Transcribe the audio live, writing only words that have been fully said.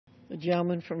The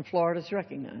gentleman from Florida is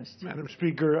recognized. Madam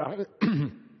Speaker,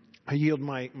 I yield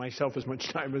myself as much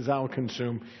time as I'll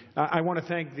consume. I want to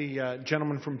thank the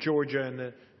gentleman from Georgia and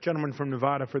the gentleman from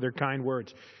Nevada for their kind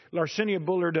words. Larcenia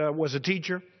Bullard was a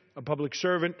teacher, a public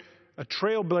servant, a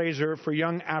trailblazer for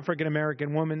young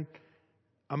African-American women,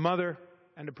 a mother,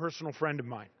 and a personal friend of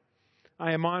mine.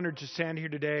 I am honored to stand here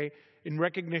today in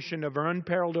recognition of her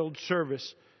unparalleled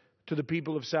service to the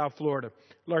people of South Florida.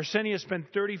 Larcenia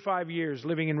spent 35 years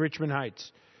living in Richmond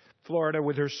Heights, Florida,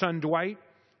 with her son Dwight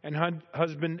and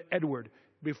husband Edward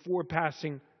before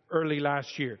passing early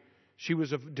last year. She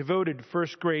was a devoted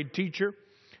first-grade teacher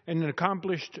and an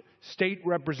accomplished state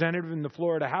representative in the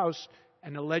Florida House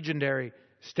and a legendary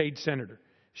state senator.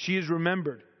 She is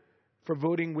remembered for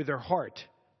voting with her heart,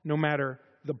 no matter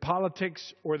the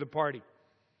politics or the party.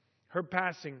 Her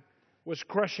passing was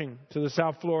crushing to the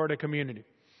South Florida community.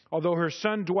 Although her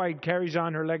son Dwight carries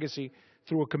on her legacy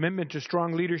through a commitment to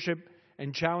strong leadership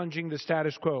and challenging the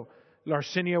status quo,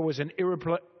 Larcenia was an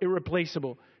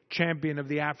irreplaceable champion of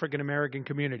the African American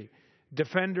community,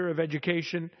 defender of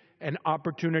education and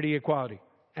opportunity equality,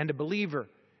 and a believer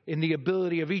in the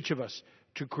ability of each of us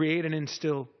to create and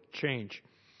instill change.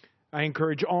 I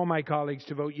encourage all my colleagues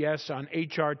to vote yes on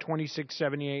H.R.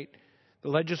 2678, the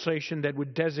legislation that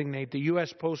would designate the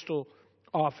U.S. Postal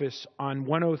Office on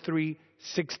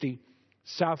 10360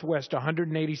 Southwest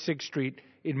 186th Street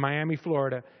in Miami,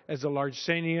 Florida, as the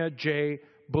Larcenia J.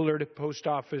 Bullard Post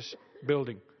Office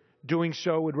building. Doing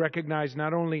so would recognize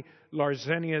not only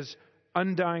Larcenia's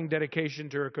undying dedication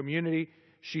to her community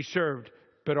she served,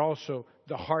 but also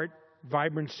the heart,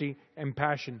 vibrancy, and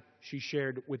passion she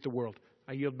shared with the world.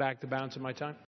 I yield back the balance of my time.